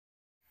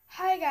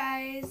Hi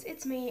guys,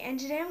 it's me, and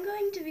today I'm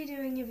going to be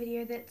doing a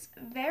video that's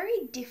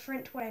very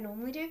different to what I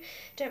normally do.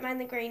 Don't mind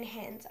the green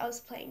hands, I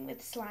was playing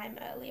with slime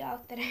earlier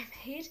that I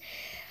made.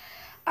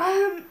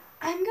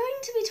 I'm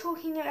going to be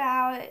talking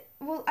about,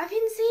 well, I've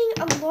been seeing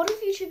a lot of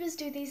YouTubers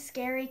do these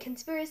scary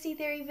conspiracy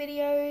theory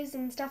videos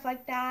and stuff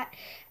like that,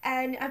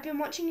 and I've been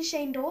watching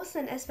Shane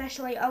Dawson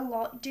especially a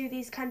lot do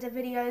these kinds of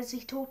videos. He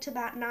talked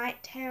about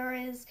night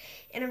terrors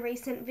in a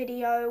recent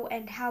video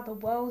and how the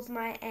world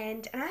might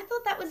end, and I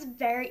thought that was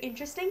very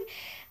interesting,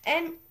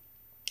 and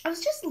I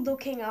was just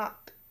looking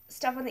up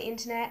stuff on the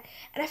internet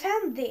and I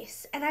found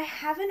this, and I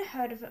haven't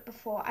heard of it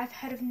before. I've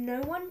heard of no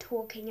one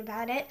talking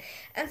about it,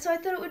 and so I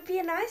thought it would be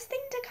a nice thing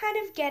to kind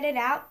of get it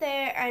out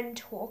there and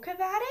talk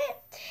about it.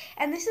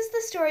 And this is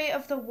the story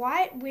of the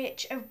White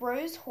Witch of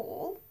Rose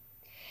Hall.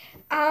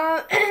 And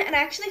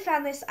I actually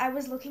found this. I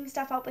was looking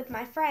stuff up with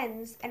my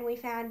friends and we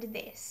found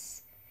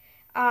this.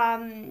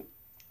 Um,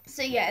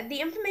 so yeah, the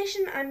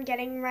information I'm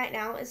getting right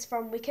now is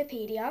from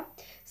Wikipedia.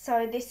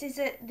 So this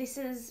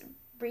is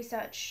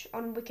research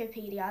on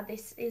Wikipedia.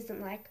 This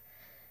isn't like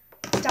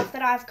stuff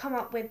that I've come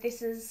up with.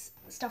 This is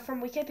stuff from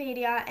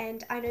Wikipedia,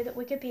 and I know that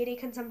Wikipedia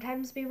can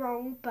sometimes be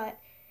wrong, but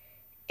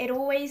it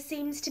always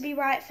seems to be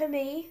right for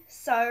me.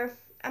 So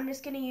I'm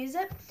just gonna use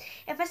it.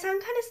 If I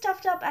sound kind of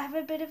stuffed up, I have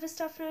a bit of a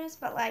stuffed nose,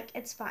 but like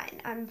it's fine.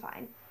 I'm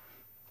fine.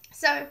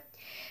 So,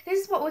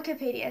 this is what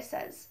Wikipedia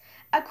says.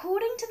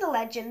 According to the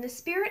legend, the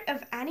spirit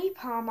of Annie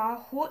Palmer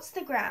haunts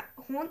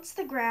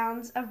the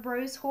grounds of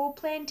Rose Hall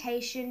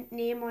Plantation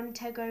near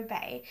Montego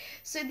Bay.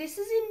 So this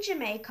is in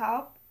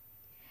Jamaica,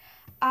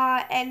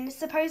 and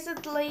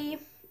supposedly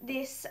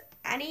this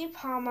Annie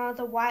Palmer,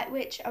 the White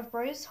Witch of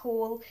Rose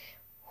Hall,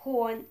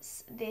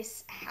 haunts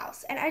this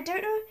house. And I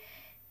don't know,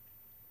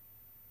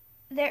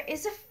 there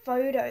is a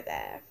photo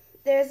there.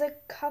 There's a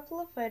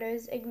couple of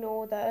photos.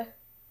 Ignore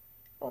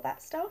all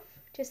that stuff,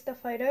 just the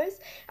photos.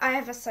 I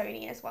have a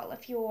Sony as well,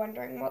 if you're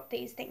wondering what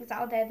these things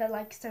are. They're the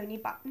like Sony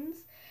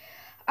buttons.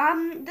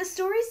 The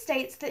story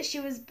states that she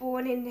was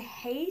born in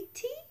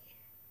Haiti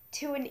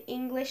to an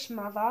English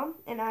mother,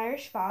 an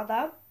Irish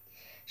father.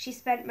 She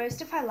spent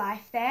most of her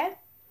life there,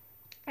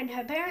 and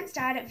her parents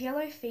died of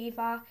yellow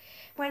fever.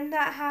 When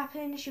that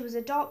happened, she was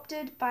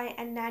adopted by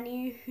a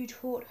nanny who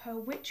taught her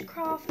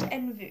witchcraft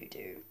and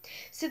voodoo.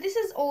 So this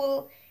is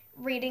all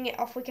reading it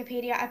off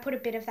Wikipedia. I put a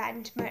bit of that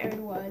into my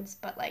own words,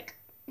 but like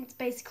it's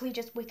basically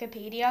just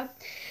Wikipedia.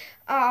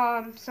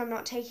 So I'm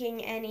not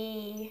taking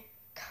any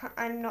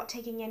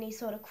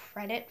sort of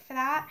credit for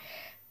that.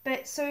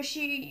 But so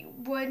she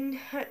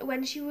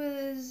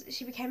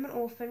she became an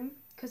orphan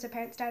because her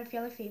parents died of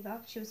yellow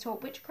fever. She was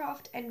taught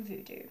witchcraft and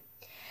voodoo.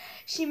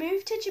 She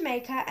moved to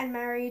Jamaica and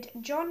married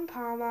John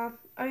Palmer,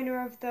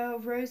 owner of the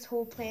Rose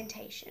Hall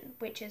Plantation,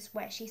 which is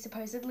where she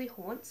supposedly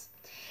haunts.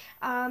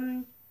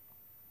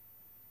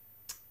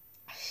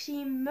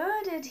 She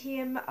murdered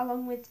him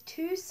along with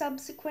two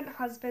subsequent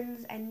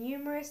husbands and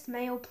numerous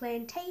male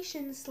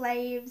plantation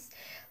slaves,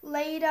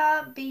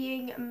 later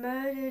being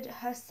murdered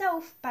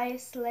herself by a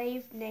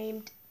slave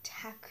named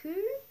Taku.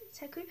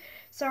 Taku?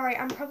 Sorry,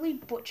 I'm probably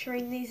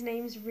butchering these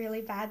names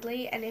really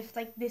badly, and if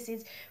like this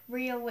is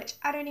real, which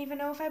I don't even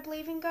know if I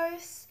believe in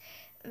ghosts,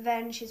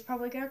 then she's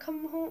probably gonna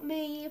come haunt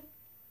me.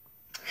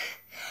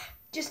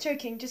 Just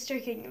joking, just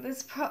joking.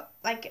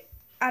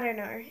 I don't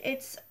know.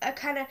 It's a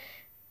kind of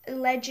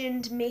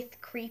legend,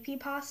 myth,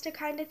 creepypasta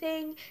kind of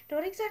thing.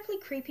 Not exactly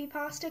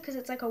creepypasta because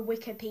it's like a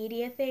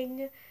Wikipedia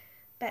thing,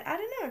 but I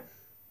don't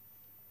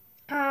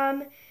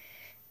know.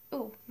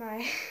 Oh,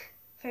 my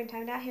phone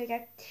timed out. Here we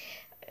go.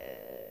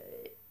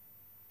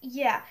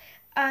 Yeah.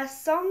 A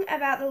song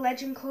about the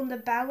legend called The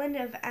Ballad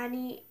of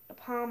Annie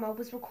Palmer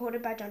was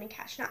recorded by Johnny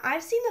Cash. Now, I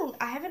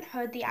haven't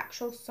heard the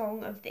actual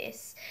song of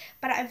this,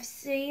 but I've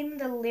seen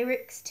the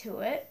lyrics to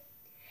it,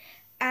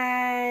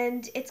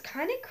 and it's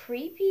kind of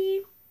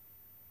creepy.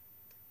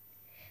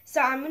 So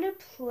I'm gonna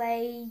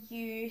play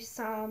you just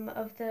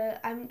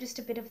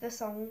a bit of the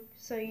song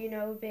so you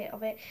know a bit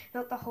of it.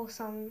 Not the whole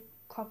song,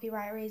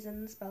 copyright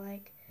reasons, but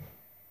like,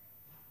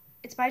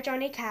 it's by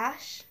Johnny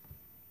Cash.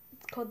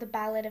 It's called The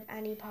Ballad of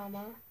Annie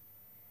Palmer.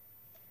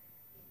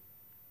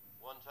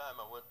 One time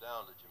I went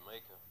down to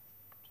Jamaica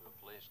to a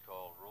place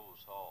called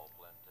Rose Hall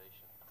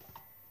Plantation.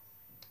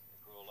 They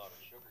grow a lot of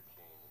sugar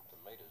cane and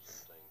tomatoes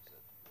and things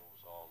at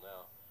Rose Hall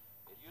now.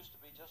 It used to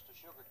be just a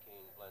sugar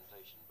cane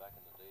plantation back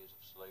in the days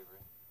of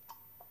slavery.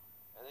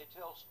 And they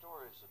tell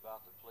stories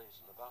about the place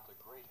and about the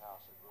great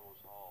house at Rose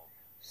Hall.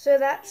 So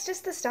that's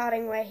just the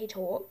starting where he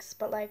talks,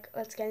 but like,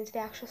 let's get into the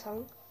actual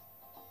song.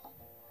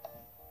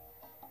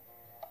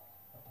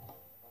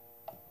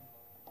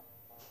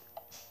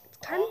 It's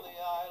kind of... On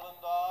the island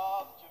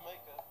of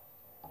Jamaica,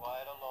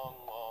 quite a long,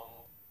 long...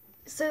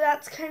 So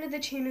that's kind of the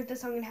tune of the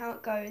song and how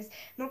it goes.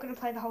 I'm not going to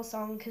play the whole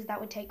song because that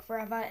would take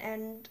forever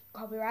and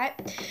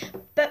copyright.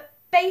 But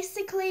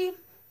basically,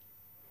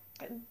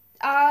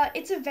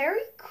 it's a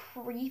very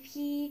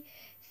creepy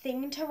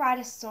thing to write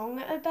a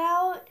song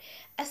about,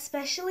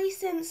 especially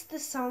since the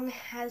song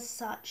has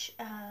such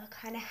a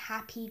kind of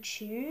happy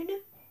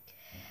tune.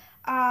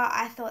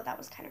 I thought that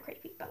was kind of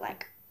creepy, but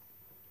like,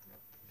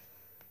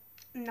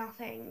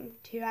 nothing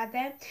to add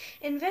there.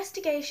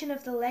 Investigation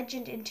of the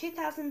legend in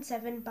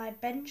 2007 by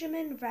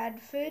Benjamin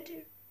Radford,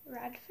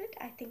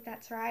 I think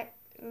that's right,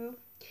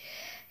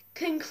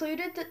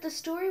 concluded that the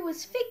story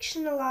was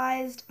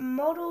fictionalized,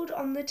 modeled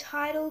on the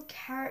title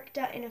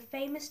character in a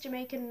famous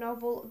Jamaican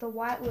novel, The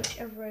White Witch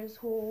of Rose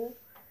Hall.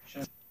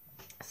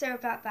 So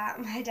about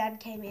that, my dad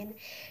came in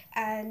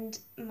and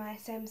my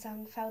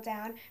Samsung fell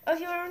down. Oh, if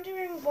you're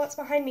wondering what's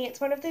behind me,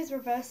 it's one of those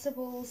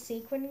reversible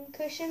sequin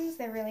cushions.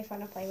 They're really fun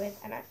to play with,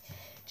 and I've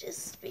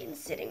just been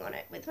sitting on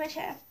it with my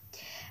chair.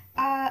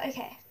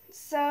 Okay,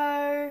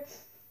 so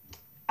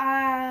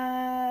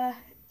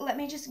let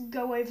me just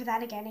go over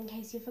that again in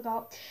case you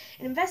forgot.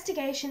 An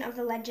investigation of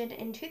the legend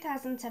in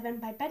 2007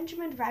 by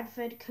Benjamin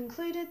Radford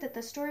concluded that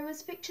the story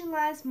was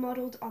fictionalized,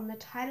 modeled on the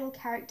title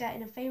character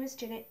in a famous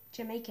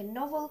Jamaican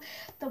novel,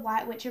 The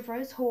White Witch of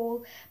Rose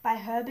Hall, by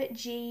Herbert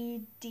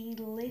G.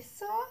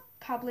 DeLissa,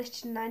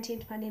 published in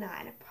 1929.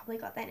 I probably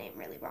got that name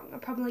really wrong. I'm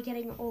probably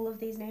getting all of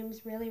these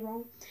names really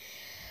wrong.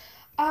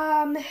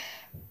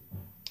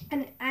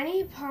 And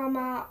Annie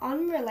Palmer,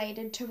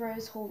 unrelated to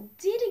Rose Hall,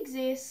 did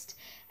exist,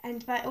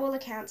 and by all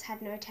accounts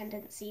had no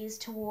tendencies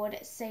toward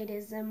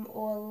sadism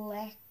or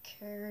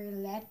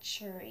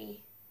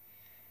lechery.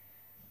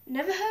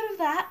 Never heard of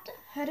that.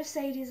 Heard of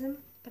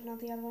sadism, but not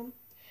the other one.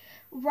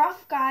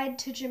 Rough Guide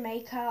to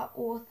Jamaica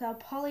author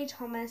Polly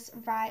Thomas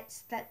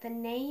writes that the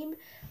name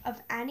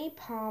of Annie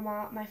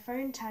Palmer, my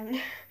phone time,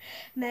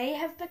 may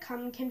have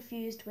become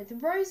confused with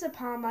Rosa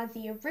Palmer,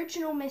 the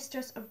original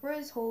mistress of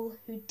Rose Hall,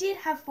 who did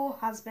have 4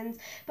 husbands,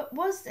 but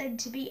was said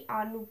to be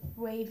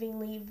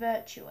unwaveringly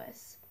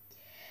virtuous.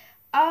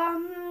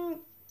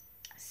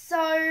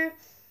 So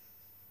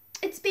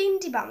it's been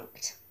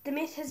debunked. The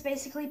myth has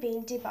basically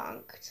been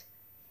debunked,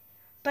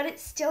 but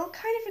it's still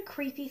kind of a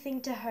creepy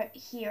thing to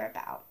hear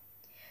about.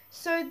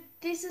 So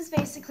this is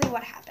basically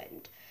what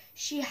happened.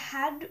 She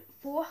had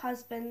 4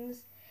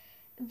 husbands.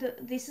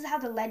 This is how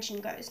the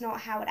legend goes,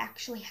 not how it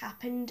actually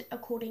happened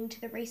according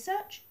to the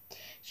research.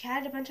 She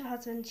had a bunch of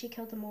husbands, she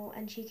killed them all,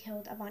 and she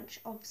killed a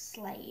bunch of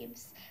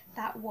slaves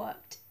that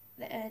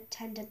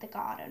tended the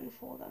garden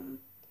for them.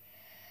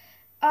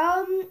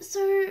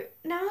 So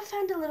now I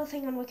found a little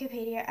thing on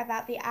Wikipedia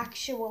about the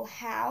actual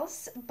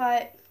house,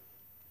 but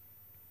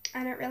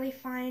I don't really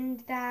find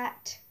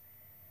that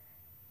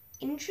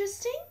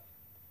interesting.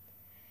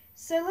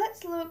 So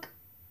let's look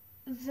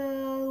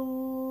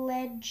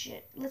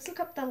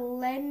up the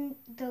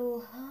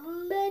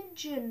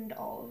legend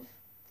of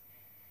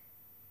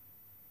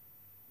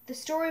the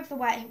story of the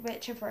White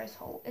Witch of Rose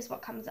Hall is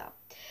what comes up.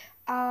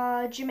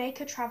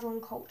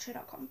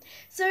 JamaicaTravelandCulture.com.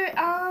 So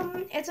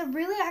it's a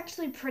really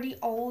actually pretty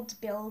old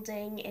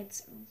building.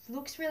 It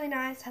looks really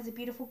nice, has a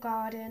beautiful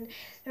garden.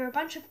 There are a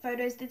bunch of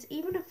photos. There's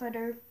even a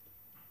photo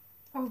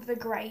of the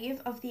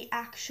grave of the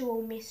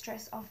actual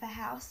mistress of the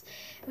house,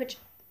 which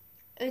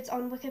it's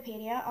on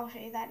Wikipedia. I'll show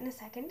you that in a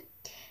second.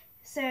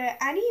 So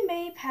Annie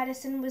Mae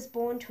Patterson was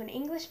born to an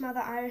English mother,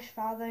 Irish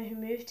father, who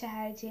moved to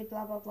Haiti,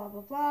 blah, blah, blah,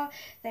 blah, blah.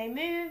 They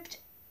moved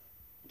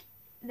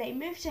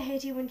to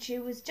Haiti when she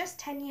was just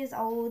 10 years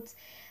old.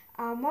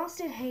 Whilst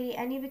in Haiti,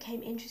 Annie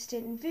became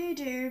interested in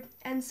voodoo,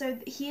 and so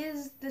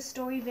here's the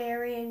story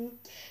varying.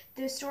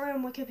 The story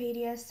on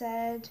Wikipedia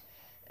said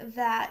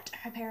that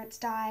her parents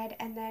died,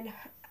 and then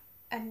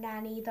a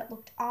nanny that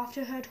looked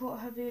after her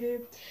taught her voodoo,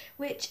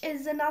 which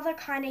is another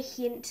kind of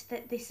hint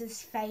that this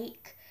is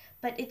fake,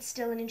 but it's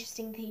still an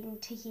interesting thing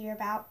to hear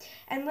about,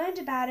 and learned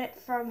about it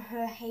from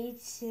her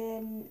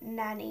Haitian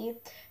nanny.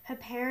 Her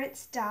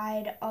parents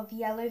died of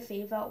yellow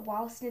fever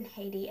whilst in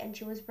Haiti, and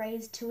she was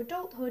raised to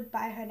adulthood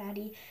by her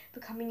nanny,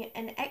 becoming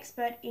an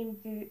expert in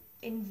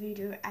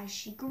voodoo as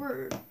she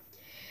grew.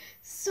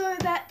 So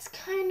that's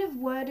kind of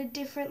worded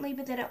differently,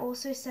 but then it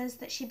also says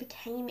that she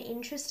became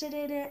interested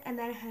in it, and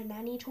then her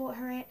nanny taught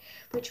her it,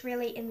 which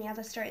really in the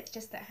other story it's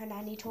just that her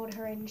nanny taught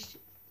her, and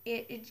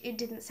it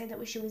didn't say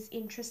that she was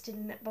interested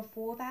in it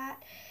before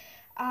that.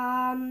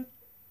 At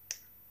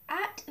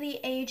the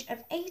age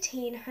of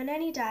 18, her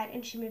nanny died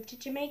and she moved to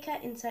Jamaica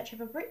in search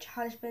of a rich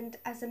husband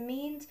as a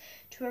means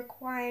to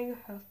acquiring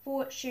her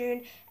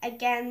fortune.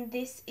 Again,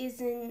 this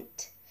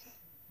isn't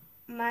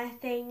my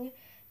thing.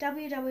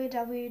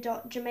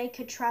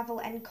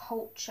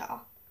 www.jamaicatravelandculture,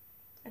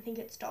 I think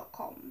it's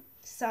 .com.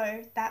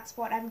 So that's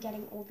what I'm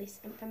getting all this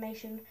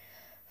information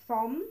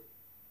from.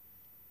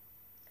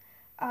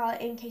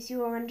 In case you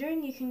were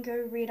wondering, you can go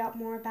read up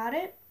more about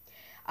it.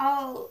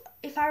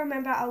 If I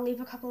remember, I'll leave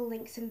a couple of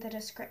links in the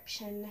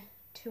description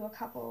to a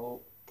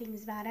couple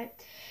things about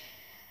it.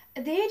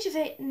 At the age of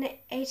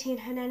 18,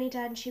 her nanny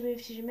died and she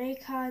moved to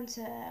Jamaica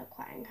into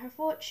acquiring her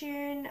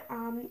fortune.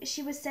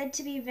 She was said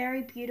to be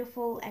very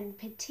beautiful and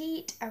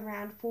petite,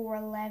 around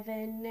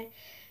 4'11".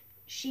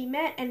 She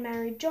met and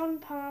married John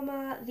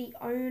Palmer, the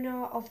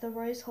owner of the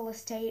Rose Hall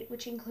estate,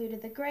 which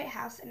included the Great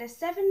House and a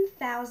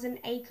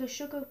 7,000-acre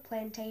sugar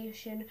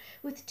plantation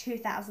with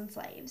 2,000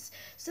 slaves.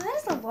 So that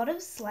is a lot of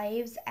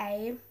slaves,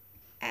 A,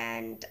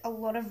 and a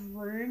lot of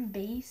room,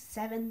 B,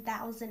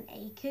 7,000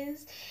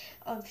 acres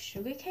of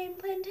sugarcane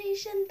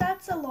plantation.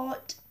 That's a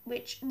lot,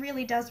 which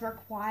really does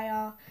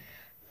require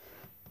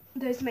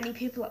those many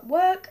people at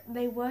work.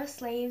 They were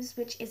slaves,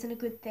 which isn't a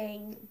good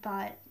thing,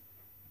 but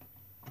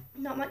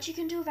not much you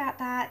can do about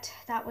that.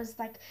 That was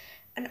like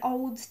an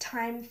old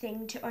time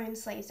thing to own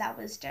slaves. That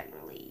was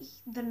generally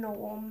the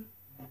norm.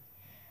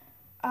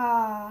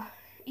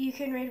 You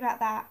can read about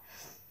that,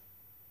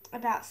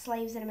 about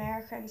slaves in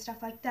America and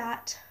stuff like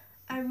that.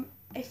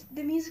 If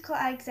the musical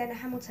Alexander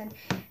Hamilton,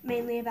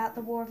 mainly about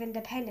the War of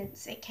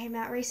Independence, it came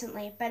out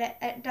recently, but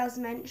it does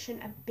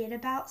mention a bit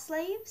about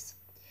slaves,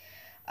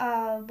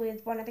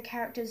 with one of the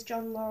characters,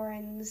 John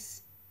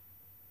Lawrence,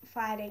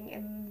 fighting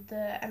in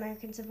the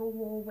American Civil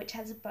War, which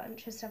has a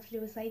bunch of stuff to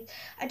do with slaves.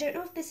 I don't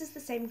know if this is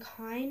the same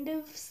kind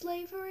of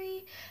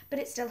slavery, but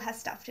it still has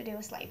stuff to do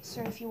with slaves.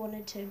 So if you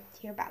wanted to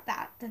hear about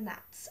that, then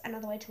that's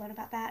another way to learn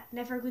about that.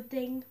 Never a good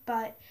thing,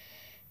 but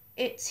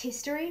it's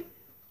history.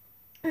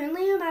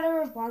 Only a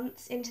matter of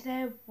months into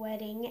their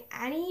wedding,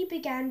 Annie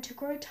began to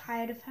grow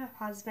tired of her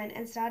husband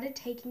and started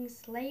taking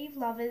slave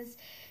lovers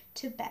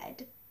to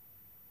bed.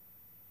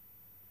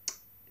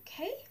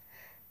 Okay.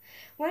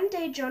 One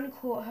day, John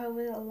caught her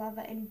with a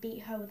lover and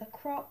beat her with a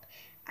crop.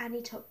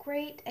 Annie took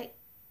great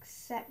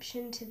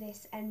exception to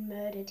this and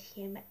murdered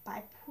him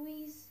by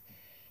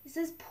It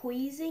says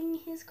poisoning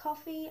his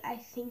coffee. I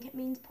think it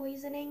means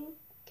poisoning.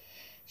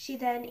 She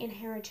then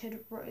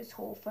inherited Rose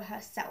Hall for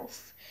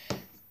herself.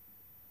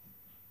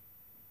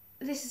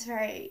 This is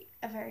a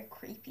very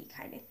creepy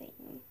kind of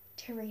thing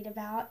to read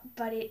about,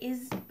 but it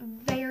is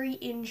very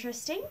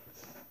interesting.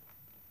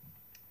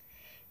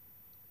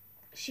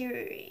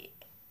 She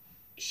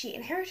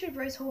inherited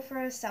Rose Hall for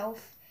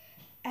herself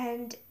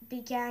and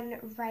began the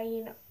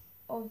reign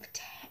of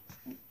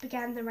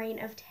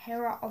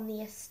terror on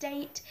the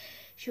estate.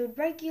 She would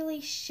regularly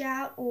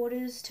shout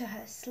orders to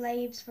her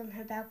slaves from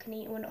her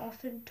balcony and would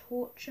often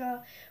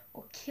torture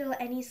or kill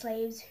any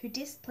slaves who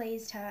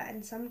displeased her,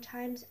 and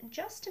sometimes,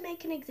 just to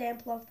make an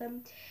example of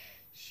them,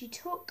 she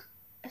took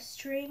a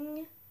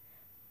string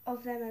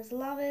of them as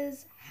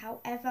lovers.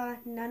 However,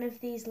 none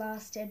of these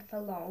lasted for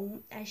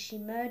long, as she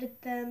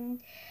murdered them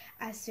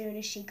as soon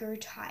as she grew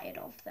tired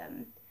of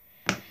them.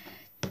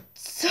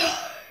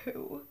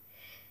 So,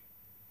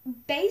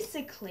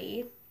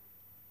 basically,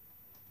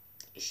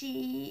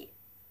 she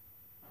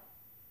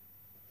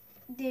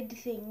did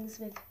things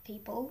with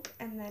people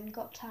and then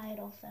got tired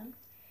of them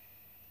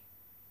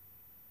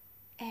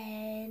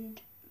and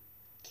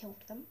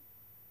killed them.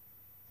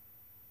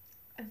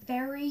 A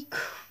very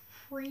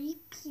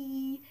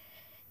creepy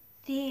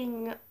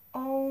thing.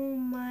 Oh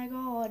my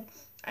god.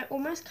 I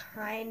almost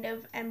kind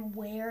of am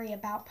wary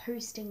about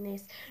posting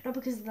this, not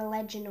because of the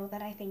legend or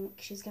that I think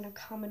she's gonna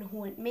come and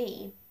haunt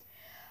me,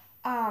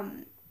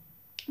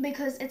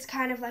 because it's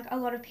kind of like a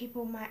lot of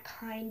people might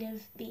kind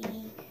of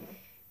be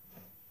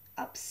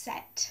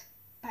upset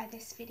by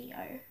this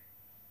video.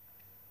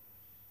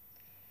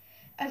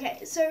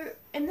 Okay, so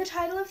in the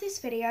title of this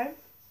video,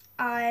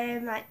 I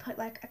might put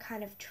like a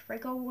kind of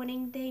trigger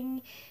warning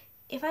thing.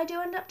 If I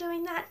do end up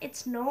doing that,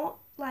 it's not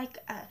like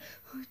a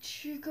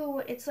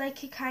trigger, it's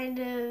like a kind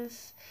of,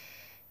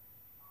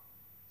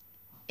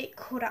 it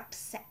could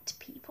upset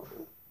people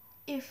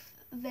if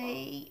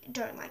they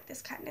don't like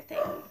this kind of thing.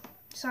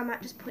 So I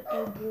might just put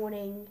a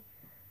warning,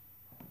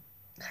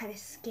 kind of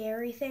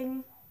scary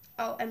thing.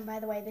 Oh, and by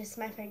the way, this is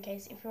my phone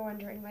case, if you're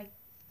wondering, like,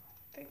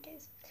 phone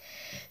case.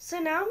 So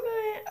now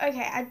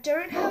okay, I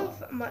don't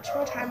have much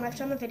more time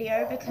left on the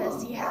video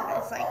because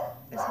it's like,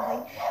 there's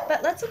nothing.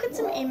 But let's look at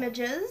some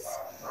images.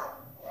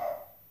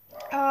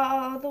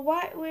 The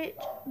White Witch,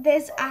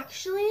 there's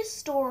actually a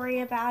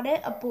story about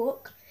it, a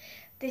book.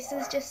 This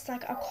is just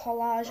like a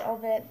collage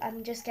of it.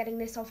 I'm just getting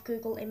this off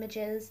Google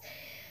Images.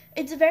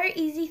 It's a very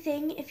easy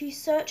thing. If you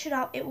search it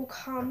up, it will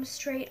come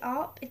straight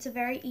up. It's a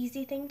very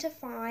easy thing to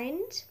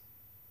find.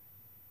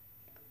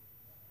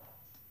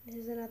 This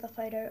is another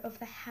photo of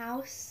the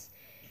house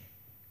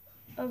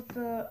of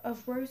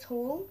Rose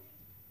Hall.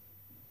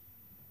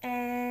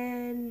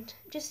 And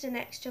just an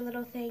extra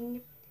little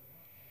thing.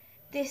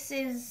 This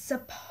is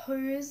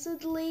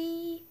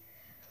supposedly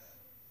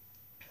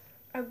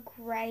a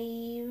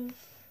grave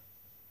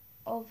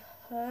of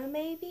her,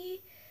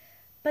 maybe.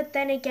 But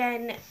then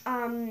again,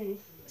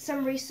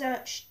 some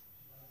research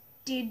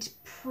did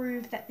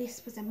prove that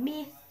this was a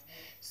myth.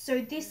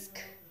 So this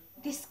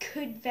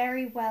could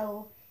very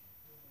well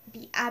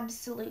be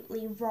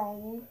absolutely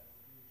wrong.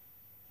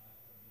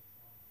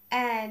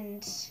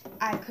 And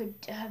I could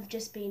have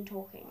just been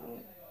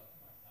talking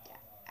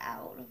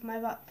out of my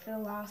butt for the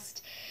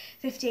last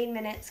 15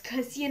 minutes,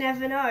 because you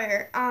never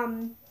know.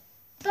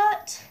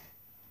 But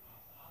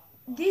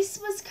this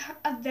was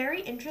a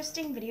very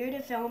interesting video to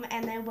film,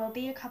 and there will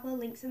be a couple of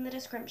links in the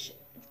description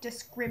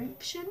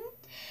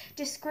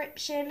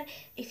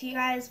if you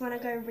guys want to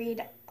go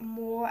read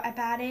more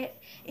about it.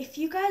 If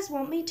you guys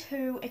want me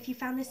to, if you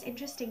found this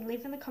interesting,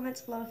 leave in the comments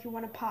below if you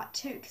want a part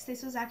 2, because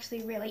this was actually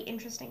a really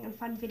interesting and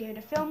fun video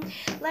to film.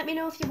 Let me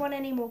know if you want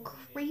any more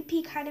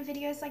creepy kind of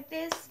videos like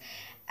this,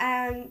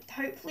 and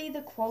hopefully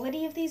the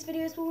quality of these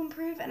videos will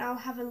improve and I'll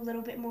have a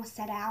little bit more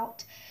set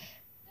out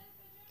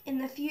in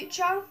the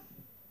future.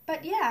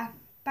 But yeah,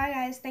 bye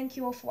guys, thank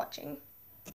you all for watching.